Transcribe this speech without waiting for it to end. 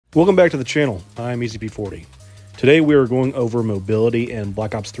Welcome back to the channel. I'm EasyP40. Today we are going over mobility in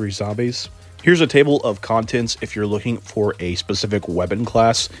Black Ops 3 Zombies. Here's a table of contents if you're looking for a specific weapon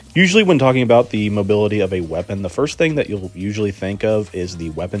class. Usually when talking about the mobility of a weapon, the first thing that you'll usually think of is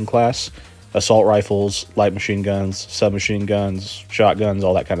the weapon class. Assault rifles, light machine guns, submachine guns, shotguns,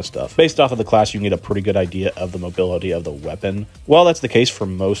 all that kind of stuff. Based off of the class, you can get a pretty good idea of the mobility of the weapon. While that's the case for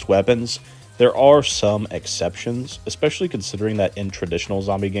most weapons, there are some exceptions, especially considering that in traditional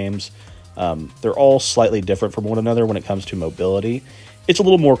zombie games, they're all slightly different from one another when it comes to mobility. It's a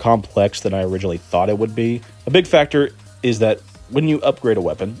little more complex than I originally thought it would be. A big factor is that when you upgrade a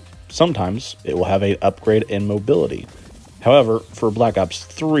weapon, sometimes it will have an upgrade in mobility. However, for Black Ops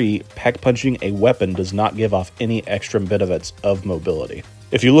 3, pack punching a weapon does not give off any extra benefits of mobility.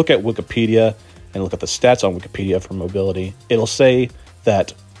 If you look at Wikipedia and look at the stats on Wikipedia for mobility, it'll say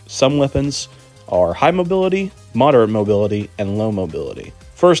that some weapons are high mobility, moderate mobility, and low mobility.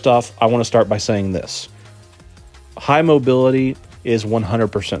 First off, I want to start by saying this. High mobility is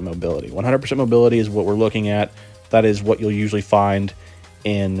 100% mobility. 100% mobility is what we're looking at. That is what you'll usually find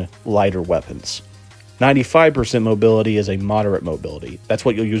in lighter weapons. 95% mobility is a moderate mobility. That's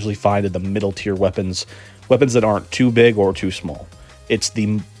what you'll usually find in the middle tier weapons, weapons that aren't too big or too small. It's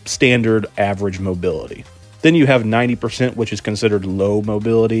the standard average mobility. Then you have 90%, which is considered low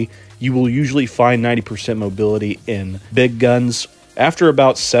mobility. You will usually find 90% mobility in big guns. After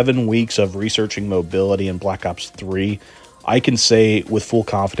about 7 weeks of researching mobility in Black Ops 3, I can say with full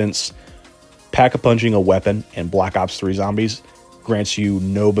confidence, pack-a-punching a weapon in Black Ops 3 Zombies grants you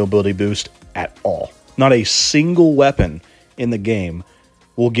no mobility boost at all. Not a single weapon in the game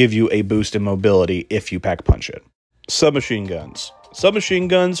will give you a boost in mobility if you pack-punch it. Submachine guns. Submachine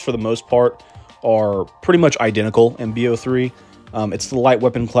guns, for the most part, are pretty much identical in Bo3. It's the light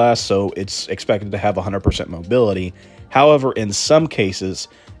weapon class, so it's expected to have 100% mobility. However, in some cases,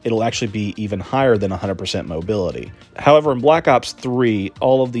 it'll actually be even higher than 100% mobility. However, in Black Ops 3,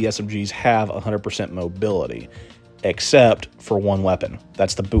 all of the SMGs have 100% mobility, except for one weapon.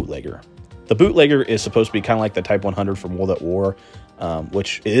 That's the bootlegger. The bootlegger is supposed to be kind of like the Type 100 from World at War,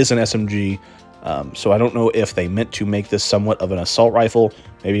 which is an SMG. So I don't know if they meant to make this somewhat of an assault rifle.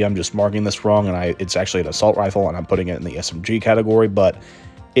 Maybe I'm just marking this wrong and it's actually an assault rifle and I'm putting it in the SMG category, but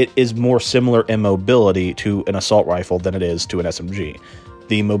it is more similar in mobility to an assault rifle than it is to an SMG.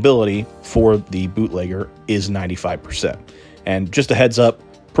 The mobility for the bootlegger is 95%. And just a heads up,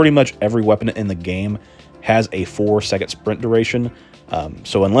 pretty much every weapon in the game has a 4-second sprint duration.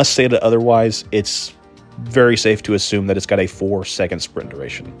 So unless stated otherwise, it's very safe to assume that it's got a 4-second sprint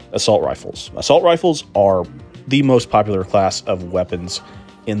duration. Assault rifles. Assault rifles are the most popular class of weapons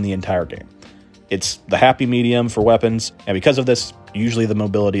in the entire game. It's the happy medium for weapons, and because of this, usually the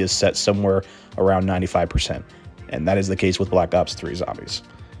mobility is set somewhere around 95%, and that is the case with Black Ops 3 Zombies.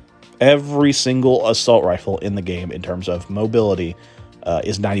 Every single assault rifle in the game in terms of mobility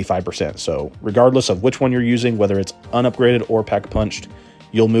is 95%, so regardless of which one you're using, whether it's unupgraded or pack-punched,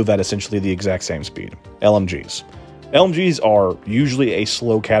 you'll move at essentially the exact same speed. LMGs. LMGs are usually a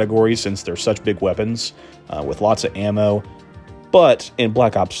slow category since they're such big weapons with lots of ammo, but in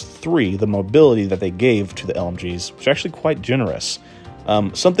Black Ops 3, the mobility that they gave to the LMGs was actually quite generous.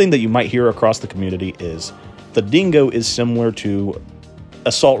 Something that you might hear across the community is the Dingo is similar to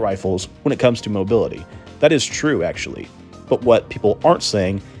assault rifles when it comes to mobility. That is true, actually, but what people aren't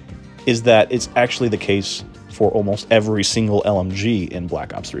saying is that it's actually the case for almost every single LMG in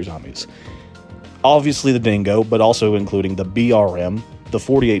Black Ops 3 Zombies. Obviously the Dingo, but also including the BRM, the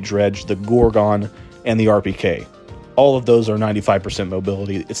 48 Dredge, the Gorgon, and the RPK. All of those are 95%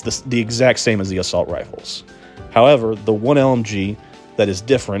 mobility. It's the exact same as the assault rifles. However, the one LMG that is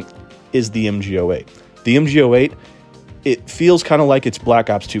different is the MG08. The MG08, it feels kind of like it's Black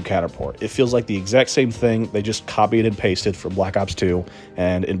Ops 2 counterpart. It feels like the exact same thing. They just copied and pasted from Black Ops 2.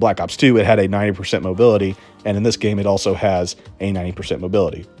 And in Black Ops 2, it had a 90% mobility. And in this game, it also has a 90%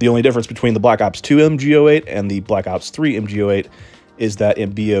 mobility. The only difference between the Black Ops 2 MG08 and the Black Ops 3 MG08 is that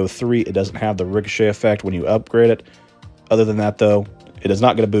in Bo3, it doesn't have the ricochet effect when you upgrade it. Other than that, though, it is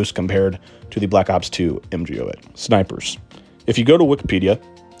not going to boost compared to the Black Ops 2 MG08. Snipers. If you go to Wikipedia,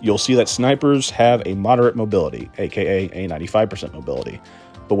 you'll see that snipers have a moderate mobility, aka a 95% mobility.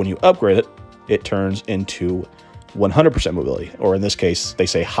 But when you upgrade it, it turns into 100% mobility, or in this case, they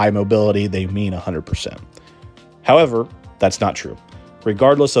say high mobility, they mean 100%. However, that's not true.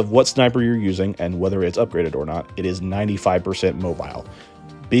 Regardless of what sniper you're using and whether it's upgraded or not, it is 95% mobile,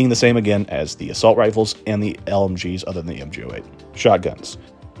 being the same again as the assault rifles and the LMGs other than the MG08. Shotguns.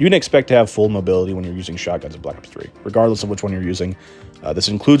 You can expect to have full mobility when you're using shotguns in Black Ops 3, regardless of which one you're using. This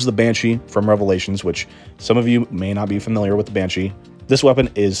includes the Banshee from Revelations, which some of you may not be familiar with the Banshee. This weapon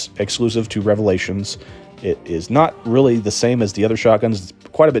is exclusive to Revelations. It is not really the same as the other shotguns. It's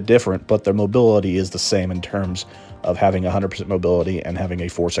quite a bit different, but their mobility is the same in terms of having 100% mobility and having a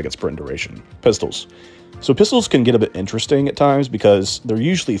 4-second sprint duration. Pistols. So pistols can get a bit interesting at times because they're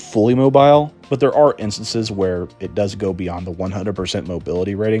usually fully mobile, but there are instances where it does go beyond the 100%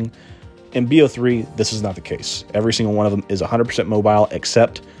 mobility rating. In Bo3, this is not the case. Every single one of them is 100% mobile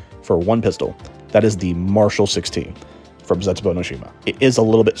except for one pistol. That is the Marshall 16 from Zetsubo no Shima. It is a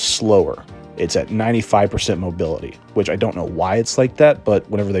little bit slower. It's at 95% mobility, which I don't know why it's like that, but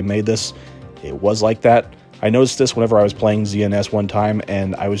whenever they made this, it was like that. I noticed this whenever I was playing ZNS one time,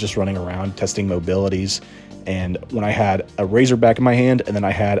 and I was just running around testing mobilities, and when I had a Razorback in my hand, and then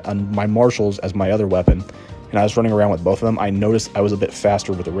I had my Marshalls as my other weapon, and I was running around with both of them, I noticed I was a bit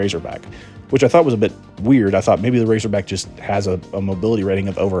faster with the Razorback, which I thought was a bit weird. I thought maybe the Razorback just has a mobility rating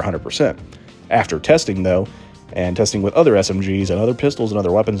of over 100%. After testing, though, and testing with other SMGs and other pistols and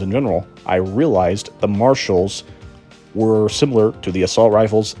other weapons in general, I realized the Marshalls were similar to the assault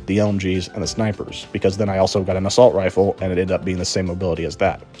rifles, the LMGs, and the snipers, because then I also got an assault rifle, and it ended up being the same mobility as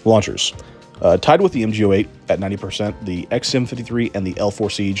that. Launchers. Tied with the MG08 at 90%, the XM53 and the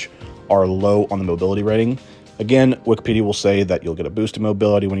L4 Siege are low on the mobility rating. Again, Wikipedia will say that you'll get a boost in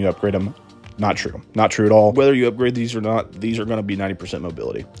mobility when you upgrade them. Not true. Not true at all. Whether you upgrade these or not, these are going to be 90%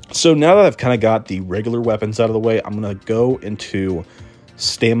 mobility. So now that I've kind of got the regular weapons out of the way, I'm going to go into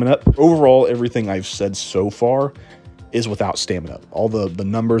Stamin-Up. Overall, everything I've said so far is without Stamin-Up. All the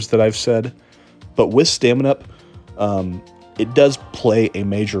numbers that I've said. But with Stamin-Up, it does play a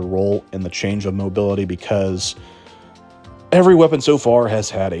major role in the change of mobility because every weapon so far has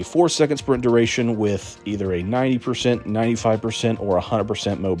had a 4-second sprint duration with either a 90%, 95%, or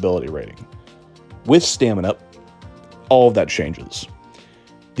 100% mobility rating. With Stamin-Up, all of that changes.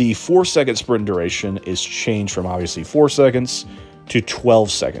 The 4-second sprint duration is changed from obviously 4 seconds to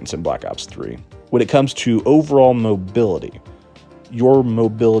 12 seconds in Black Ops 3. When it comes to overall mobility, your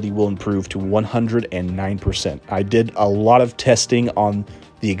mobility will improve to 109%. I did a lot of testing on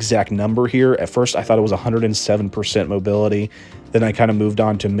the exact number here. At first, I thought it was 107% mobility. Then I kind of moved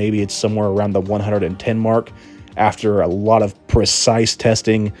on to maybe it's somewhere around the 110 mark. After a lot of precise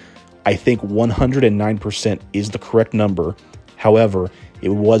testing, I think 109% is the correct number. However, it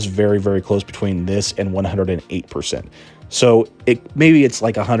was very, very close between this and 108%. So maybe it's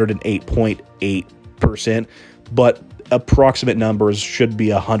like 108.8%, but approximate numbers should be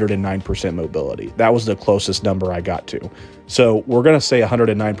 109% mobility. That was the closest number I got to. So we're going to say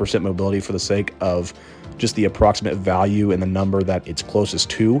 109% mobility for the sake of just the approximate value and the number that it's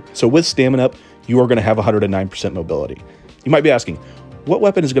closest to. So with Stamin-Up, you are going to have 109% mobility. You might be asking, what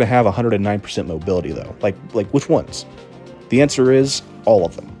weapon is going to have 109% mobility though? Like which ones? The answer is all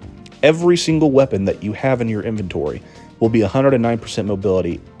of them. Every single weapon that you have in your inventory will be 109%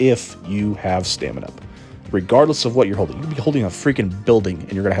 mobility if you have Stamin-Up. Regardless of what you're holding. You could be holding a freaking building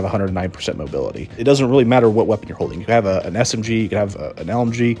and you're going to have 109% mobility. It doesn't really matter what weapon you're holding. You can have an SMG, you can have an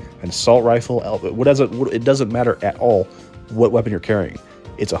LMG, an assault rifle. It doesn't matter at all what weapon you're carrying.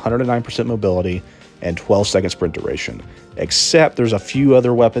 It's 109% mobility and 12-second sprint duration. Except there's a few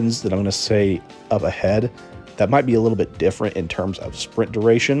other weapons that I'm going to say up ahead that might be a little bit different in terms of sprint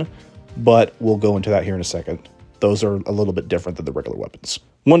duration, but we'll go into that here in a second. Those are a little bit different than the regular weapons.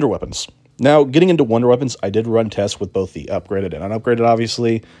 Wonder weapons. Now, getting into wonder weapons, I did run tests with both the upgraded and unupgraded,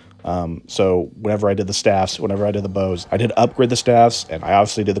 obviously. So whenever I did the staffs, whenever I did the bows, I did upgrade the staffs, and I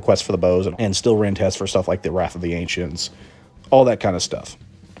obviously did the quest for the bows and still ran tests for stuff like the Wrath of the Ancients, all that kind of stuff.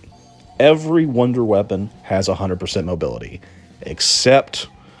 Every wonder weapon has 100% mobility, except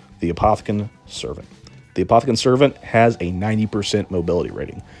the Apothicon Servant. The Apothicon Servant has a 90% mobility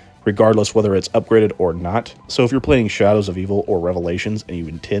rating, regardless whether it's upgraded or not. So if you're playing Shadows of Evil or Revelations and you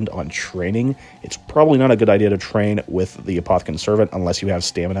intend on training, it's probably not a good idea to train with the Apothicon Servant unless you have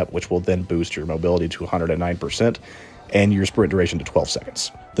Stamin-Up, which will then boost your mobility to 109% and your sprint duration to 12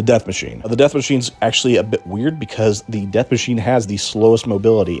 seconds. The Death Machine. The Death Machine's actually a bit weird because the Death Machine has the slowest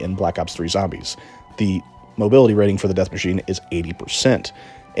mobility in Black Ops 3 Zombies. The mobility rating for the Death Machine is 80%.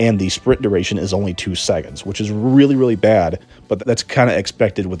 And the sprint duration is only 2 seconds, which is really, really bad, but that's kind of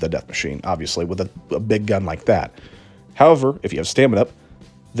expected with the Death Machine, obviously, with a big gun like that. However, if you have Stamin-Up,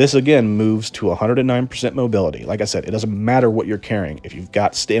 this again moves to 109% mobility. Like I said, it doesn't matter what you're carrying. If you've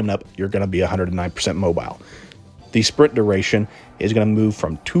got Stamin-Up, you're going to be 109% mobile. The sprint duration is going to move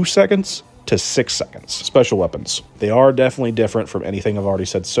from 2 seconds to 6 seconds. Special weapons. They are definitely different from anything I've already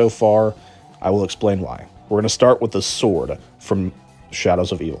said so far. I will explain why. We're going to start with the sword from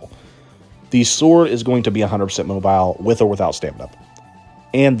Shadows of Evil. The sword is going to be 100% mobile with or without Stamin-Up.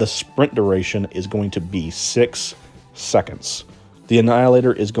 And the sprint duration is going to be 6 seconds. The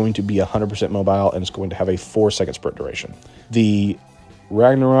Annihilator is going to be 100% mobile and it's going to have a 4-second sprint duration. The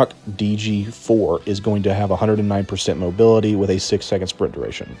Ragnarok DG4 is going to have 109% mobility with a 6-second sprint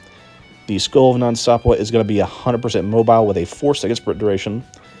duration. The Skull of Non-Sapwa is going to be 100% mobile with a 4-second sprint duration.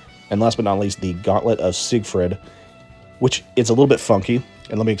 And last but not least, the Gauntlet of Siegfried, which is a little bit funky,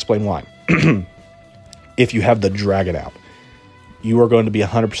 and let me explain why. If you have the Dragon out, you are going to be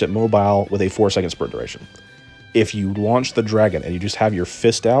 100% mobile with a 4-second sprint duration. If you launch the Dragon and you just have your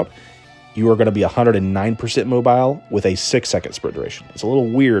fist out, you are going to be 109% mobile with a 6-second sprint duration. It's a little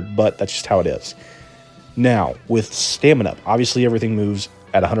weird, but that's just how it is. Now, with Stamin-Up, obviously everything moves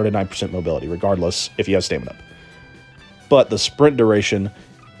at 109% mobility, regardless if you have Stamin-Up. But the sprint duration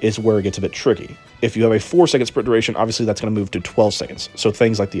is where it gets a bit tricky. If you have a 4-second sprint duration, obviously that's going to move to 12 seconds. So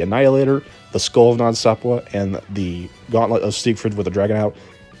things like the Annihilator, the Skull of Non-Sapwa, and the Gauntlet of Siegfried with the Dragon out,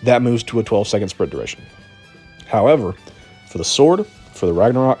 that moves to a 12-second sprint duration. However, for the sword, for the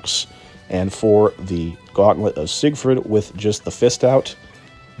Ragnaroks, and for the Gauntlet of Siegfried with just the fist out,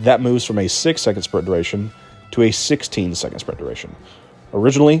 that moves from a 6-second sprint duration to a 16-second sprint duration.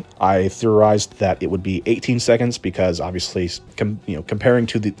 Originally, I theorized that it would be 18 seconds because obviously, comparing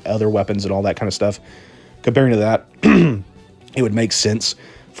to the other weapons and all that kind of stuff, comparing to that, it would make sense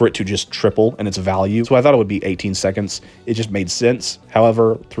for it to just triple in its value. So I thought it would be 18 seconds. It just made sense.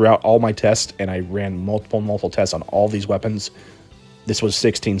 However, throughout all my tests, and I ran multiple tests on all these weapons, this was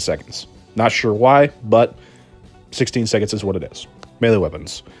 16 seconds. Not sure why, but 16 seconds is what it is. Melee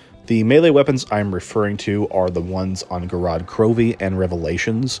weapons. The melee weapons I'm referring to are the ones on Gorod Krovi and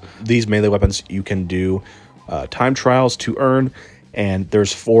Revelations. These melee weapons you can do time trials to earn, and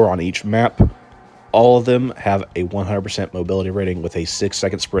there's 4 on each map. All of them have a 100% mobility rating with a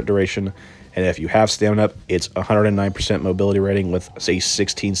 6-second sprint duration, and if you have Stamin-Up, it's 109% mobility rating with a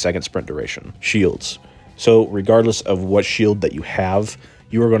 16-second sprint duration. Shields. So regardless of what shield that you have,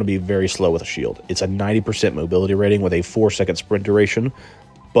 you are going to be very slow with a shield. It's a 90% mobility rating with a 4-second sprint duration,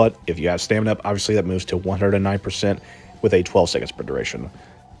 but if you have Stamin-Up, obviously that moves to 109% with a 12-second sprint duration.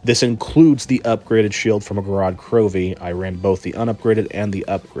 This includes the upgraded shield from a Gorod Krovi. I ran both the unupgraded and the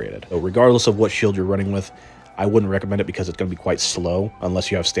upgraded. So regardless of what shield you're running with, I wouldn't recommend it because it's going to be quite slow, unless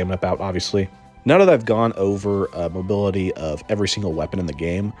you have Stamin-Up out, obviously. Now that I've gone over mobility of every single weapon in the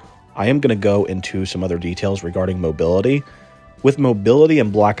game, I am going to go into some other details regarding mobility. With mobility in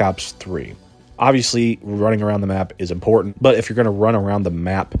Black Ops 3, obviously running around the map is important, but if you're going to run around the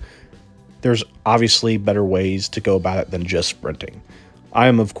map, there's obviously better ways to go about it than just sprinting. I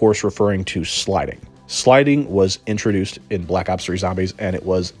am, of course, referring to sliding. Sliding was introduced in Black Ops 3 Zombies, and it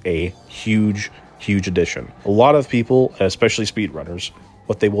was a huge addition. A lot of people, especially speedrunners,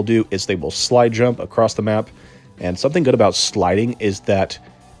 what they will do is they will slide jump across the map, and something good about sliding is that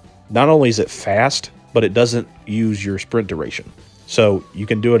not only is it fast, but it doesn't use your sprint duration. So you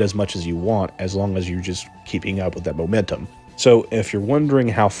can do it as much as you want as long as you're just keeping up with that momentum. So if you're wondering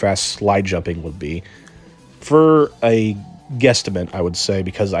how fast slide jumping would be, for a guesstimate, I would say,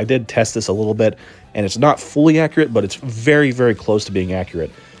 because I did test this a little bit, and it's not fully accurate, but it's very close to being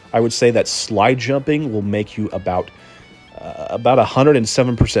accurate. I would say that slide jumping will make you about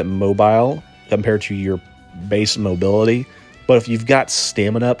 107% mobile compared to your base mobility. But if you've got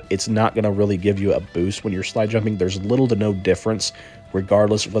Stamin-Up, it's not going to really give you a boost when you're slide jumping. There's little to no difference,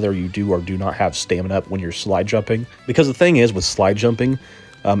 regardless of whether you do or do not have Stamin-Up when you're slide jumping. Because the thing is, with slide jumping,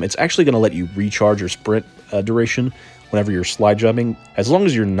 it's actually going to let you recharge your sprint duration whenever you're slide jumping. As long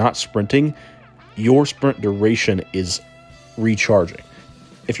as you're not sprinting, your sprint duration is recharging.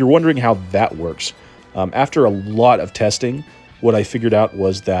 If you're wondering how that works, after a lot of testing, what I figured out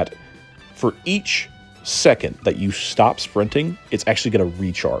was that for each second that you stop sprinting, it's actually going to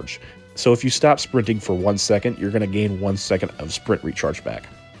recharge. So if you stop sprinting for 1 second, you're going to gain 1 second of sprint recharge back.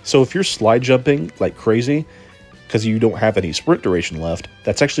 So if you're slide jumping like crazy because you don't have any sprint duration left,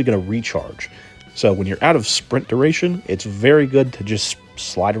 that's actually going to recharge. So when you're out of sprint duration, it's very good to just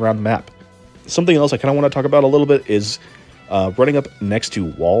slide around the map. Something else I kind of want to talk about a little bit is running up next to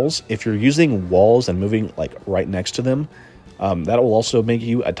walls. If you're using walls and moving like right next to them, that will also make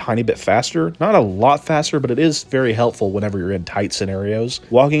you a tiny bit faster. Not a lot faster, but it is very helpful whenever you're in tight scenarios.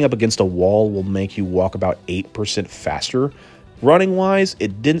 Walking up against a wall will make you walk about 8% faster. Running-wise,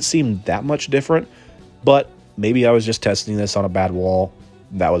 it didn't seem that much different, but maybe I was just testing this on a bad wall.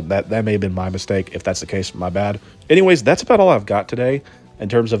 That may have been my mistake. If that's the case, my bad. Anyways, that's about all I've got today. In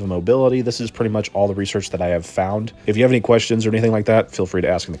terms of mobility, this is pretty much all the research that I have found. If you have any questions or anything like that, feel free to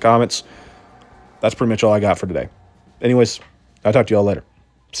ask in the comments. That's pretty much all I got for today. Anyways, I'll talk to you all later.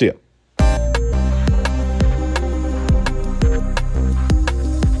 See ya.